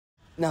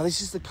Now,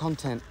 this is the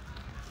content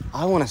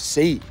I want to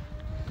see.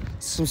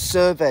 Some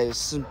surveys,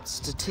 some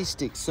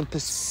statistics, some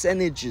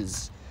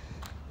percentages.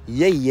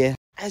 Yeah.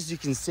 As you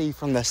can see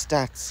from the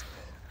stats,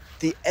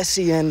 the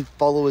SEN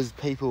followers,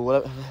 people,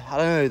 whatever, I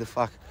don't know who the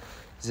fuck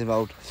is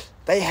involved,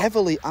 they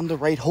heavily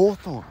underrate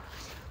Hawthorn.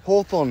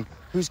 Hawthorn,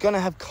 who's going to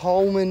have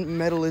Coleman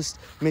medalist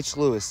Mitch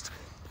Lewis,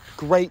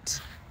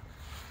 great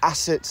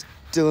asset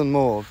Dylan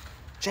Moore,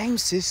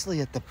 James Sicily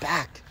at the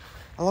back,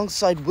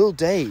 alongside Will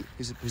Day,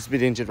 who's a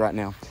bit injured right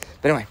now.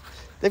 But anyway,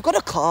 they've got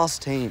a class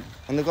team,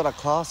 and they've got a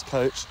class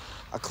coach,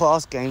 a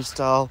class game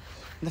style,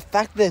 and the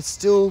fact they're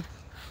still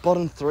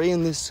bottom 3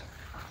 in this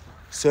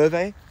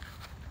survey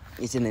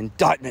is an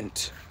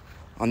indictment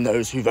on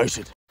those who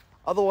voted.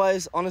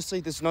 Otherwise, honestly,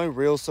 there's no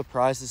real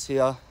surprises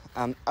here.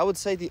 I would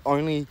say the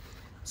only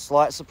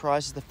slight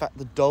surprise is the fact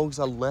the Dogs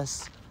are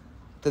less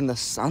than the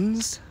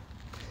Suns.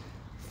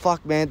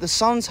 Fuck, man, the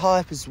Suns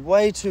hype is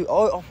way too...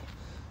 Oh,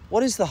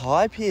 what is the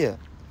hype here?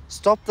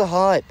 Stop the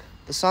hype.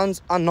 The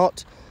Suns are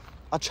not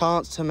a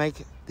chance to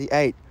make the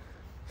 8.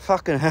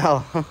 Fucking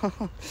hell.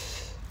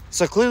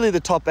 So clearly the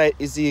top 8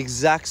 is the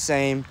exact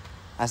same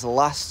as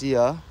last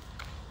year,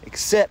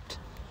 except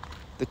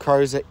the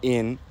Crows are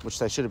in, which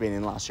they should have been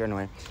in last year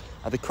anyway.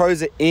 The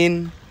Crows are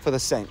in for the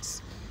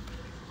Saints.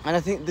 And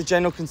I think the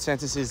general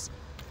consensus is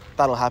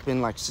that'll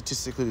happen. Like,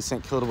 statistically, the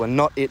St Kilda were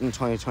not it in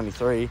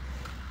 2023.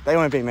 They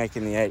won't be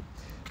making the 8.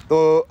 There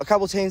are a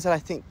couple of teams that I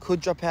think could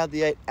drop out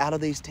the 8 out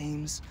of these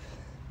teams.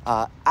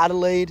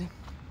 Adelaide,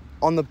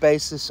 on the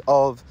basis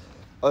of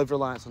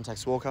over-reliance on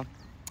Tex Walker.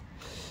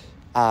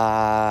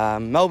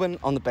 Melbourne,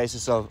 on the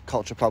basis of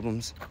culture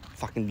problems.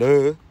 Fucking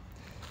duh.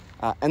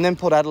 And then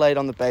Port Adelaide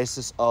on the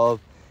basis of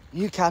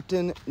new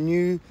captain,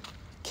 new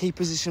key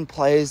position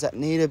players that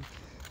need to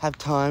have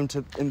time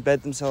to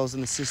embed themselves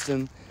in the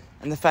system,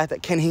 and the fact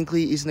that Ken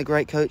Hinkley isn't a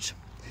great coach.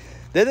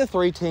 They're the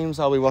 3 teams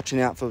I'll be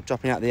watching out for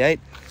dropping out the 8.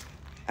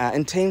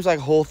 And teams like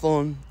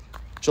Hawthorn,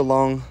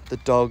 Geelong, the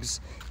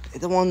Dogs,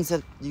 they're the ones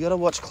that you got to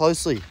watch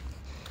closely.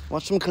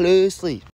 Watch them closely.